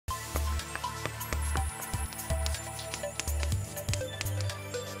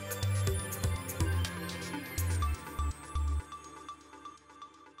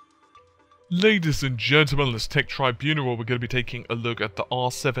Ladies and gentlemen, this Tech Tribunal, we're going to be taking a look at the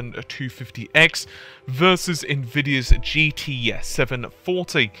R7 250X versus Nvidia's GT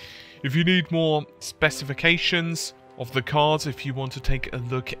 740. If you need more specifications of the cards, if you want to take a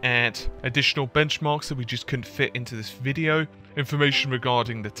look at additional benchmarks that we just couldn't fit into this video, information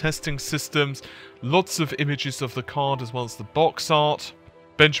regarding the testing systems, lots of images of the card as well as the box art,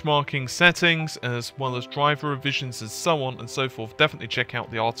 benchmarking settings, as well as driver revisions and so on and so forth, definitely check out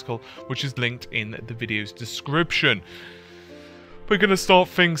the article which is linked in the video's description. We're going to start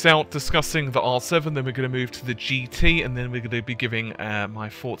things out discussing the R7, then we're going to move to the GT, and then we're going to be giving my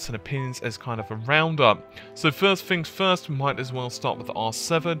thoughts and opinions as kind of a roundup. So first things first, we might as well start with the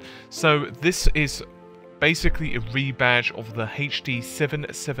R7. So this is basically a rebadge of the HD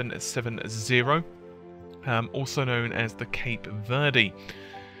 7770, also known as the Cape Verde.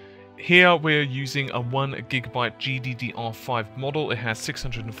 Here we're using a 1GB GDDR5 model. It has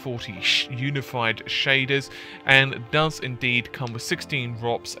 640 unified shaders and does indeed come with 16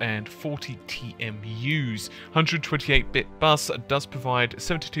 ROPs and 40 TMUs. 128-bit bus does provide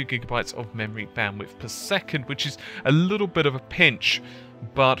 72GB of memory bandwidth per second, which is a little bit of a pinch,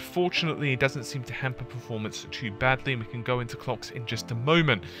 but fortunately it doesn't seem to hamper performance too badly, and we can go into clocks in just a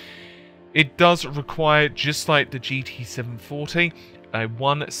moment. It does require, just like the GT 740, a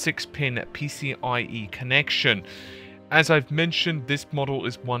 6-pin PCIe connection. As I've mentioned, this model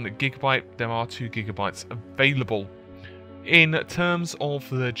is 1GB. There are 2GB available. In terms of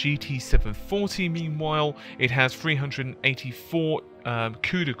the GT 740, meanwhile, it has 384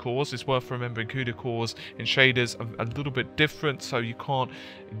 CUDA cores. It's worth remembering CUDA cores and shaders are a little bit different, so you can't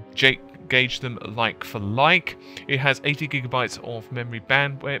gauge them like for like. It has 80GB of memory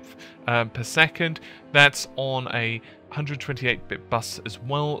bandwidth per second. That's on a 128-bit bus as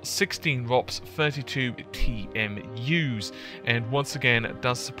well, 16 ROPs, 32 TMUs, and once again it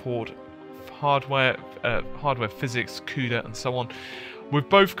does support hardware physics, CUDA and so on. With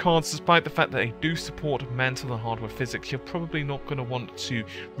both cards, despite the fact that they do support Mantle and hardware physics, you're probably not going to want to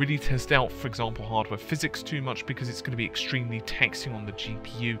really test out, for example, hardware physics too much, because it's going to be extremely taxing on the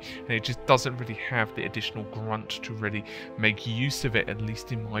GPU, and it just doesn't really have the additional grunt to really make use of it, at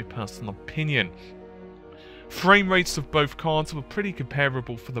least in my personal opinion. Frame rates of both cards were pretty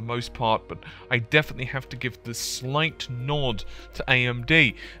comparable for the most part, but I definitely have to give the slight nod to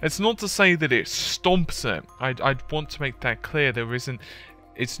AMD. It's not to say that it stomps it. I'd want to make that clear.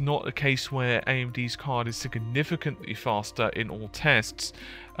 It's not a case where AMD's card is significantly faster in all tests.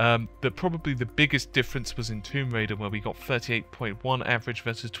 Probably the biggest difference was in Tomb Raider, where we got 38.1 average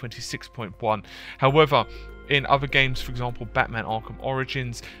versus 26.1. However, in other games, for example, Batman Arkham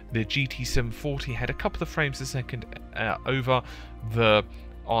Origins, the GT 740 had a couple of frames a second over the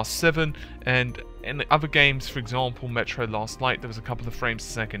R7, and in other games, for example, Metro Last Light, there was a couple of frames a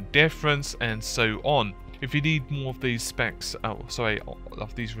second difference, and so on. If you need more of these specs,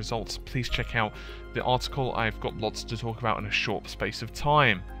 of these results, please check out the article. I've got lots to talk about in a short space of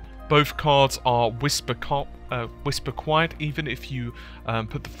time. Both cards are whisper quiet. Even if you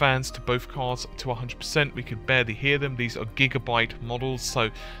put the fans to both cards to 100%, we could barely hear them. These are Gigabyte models, so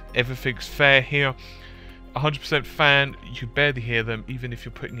everything's fair here. 100% fan, you could barely hear them, even if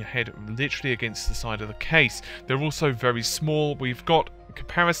you're putting your head literally against the side of the case. They're also very small. We've got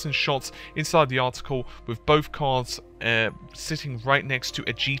comparison shots inside the article with both cards sitting right next to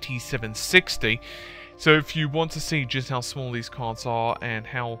a GT 760. So if you want to see just how small these cards are and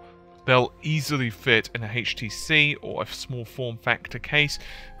how they'll easily fit in a HTC or a small form factor case,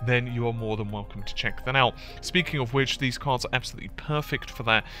 then you are more than welcome to check that out. Speaking of which, these cards are absolutely perfect for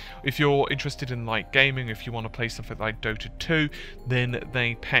that. If you're interested in light gaming, if you want to play something like Dota 2, then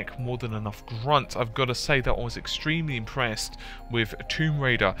they pack more than enough grunt. I've got to say that I was extremely impressed with Tomb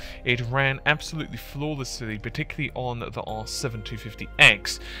Raider. It ran absolutely flawlessly, particularly on the R7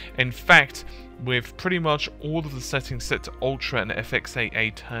 250X. In fact, with pretty much all of the settings set to Ultra and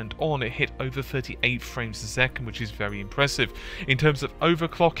FXAA turned on, it hit over 38 frames a second, which is very impressive. In terms of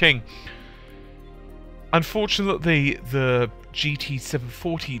overclocking, unfortunately, the GT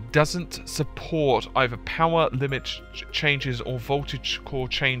 740 doesn't support either power limit changes or voltage core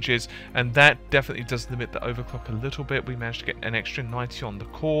changes, and that definitely does limit the overclock a little bit. We managed to get an extra 90 on the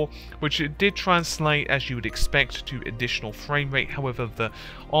core, which it did translate, as you would expect, to additional frame rate. However, the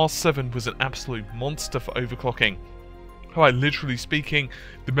R7 was an absolute monster for overclocking. Quite literally speaking,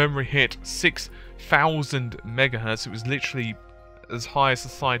 the memory hit 6,000 megahertz. It was literally as high as the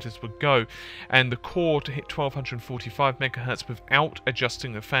sliders would go, and the core to hit 1245 megahertz without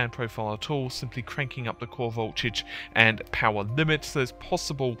adjusting the fan profile at all, simply cranking up the core voltage and power limits. So it's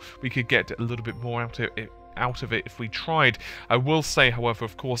possible we could get a little bit more out of it out of it if we tried. I will say, however,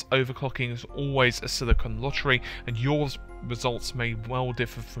 of course, overclocking is always a silicon lottery, and your results may well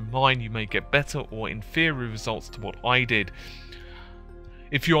differ from mine. You may get better or inferior results to what I did.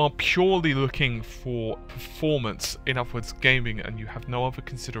 If you are purely looking for performance, in other words gaming, and you have no other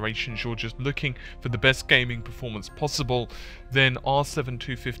considerations, you're just looking for the best gaming performance possible, then R7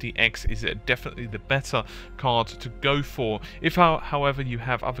 250X is definitely the better card to go for. If however you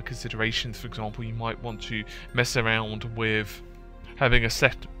have other considerations, for example you might want to mess around with having a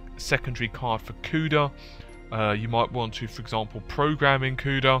secondary card for CUDA, you might want to, for example, program in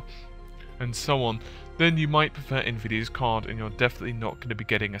CUDA, and so on, then you might prefer Nvidia's card, and you're definitely not going to be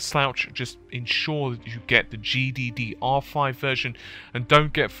getting a slouch. Just ensure that you get the GDDR5 version, and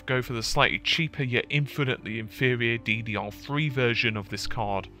don't go for the slightly cheaper yet infinitely inferior DDR3 version of this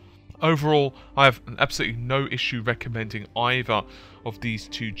card. Overall, I have absolutely no issue recommending either of these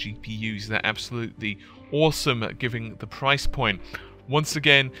two GPUs. They're absolutely awesome at giving the price point. Once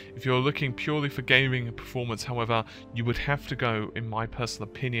again, if you're looking purely for gaming and performance, however, you would have to go, in my personal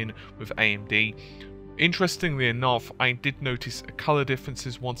opinion, with AMD. Interestingly enough, I did notice color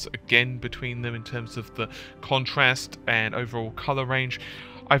differences once again between them in terms of the contrast and overall color range.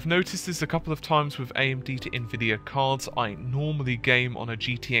 I've noticed this a couple of times with AMD to Nvidia cards. I normally game on a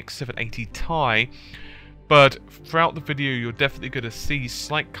GTX 780 Ti, but throughout the video you're definitely going to see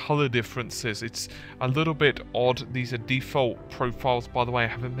slight color differences. It's a little bit odd. These are default profiles, by the way. I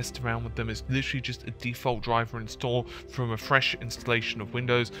haven't messed around with them. It's literally just a default driver install from a fresh installation of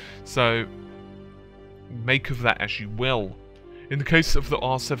Windows, so make of that as you will. In the case of the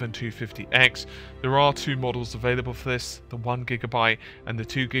R7 250X, there are two models available for this, the 1GB and the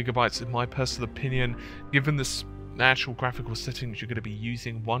 2GB. In my personal opinion, given the actual graphical settings you're going to be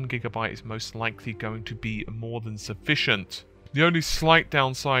using, 1GB is most likely going to be more than sufficient. The only slight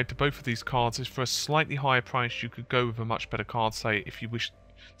downside to both of these cards is for a slightly higher price you could go with a much better card. Say if you wish to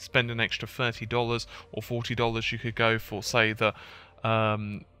spend an extra $30 or $40, you could go for, say, the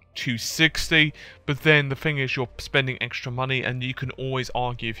 260, but then the thing is you're spending extra money, and you can always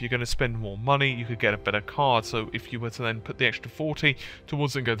argue if you're going to spend more money you could get a better card. So if you were to then put the extra 40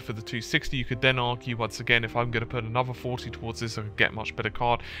 towards and go for the 260, you could then argue once again, if I'm going to put another 40 towards this I could get a much better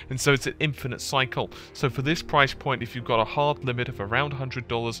card, and so it's an infinite cycle. So for this price point, if you've got a hard limit of around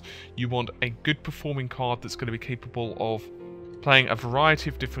 $100, you want a good performing card that's going to be capable of playing a variety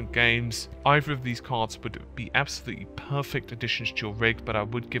of different games. Either of these cards would be absolutely perfect additions to your rig, but I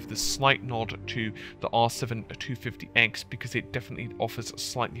would give the slight nod to the R7 250X because it definitely offers a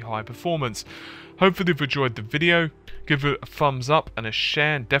slightly higher performance. Hopefully you've enjoyed the video. Give it a thumbs up and a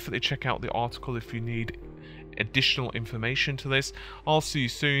share, and definitely check out the article if you need additional information to this. I'll see you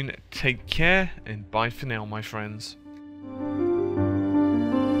soon. Take care, and bye for now, my friends.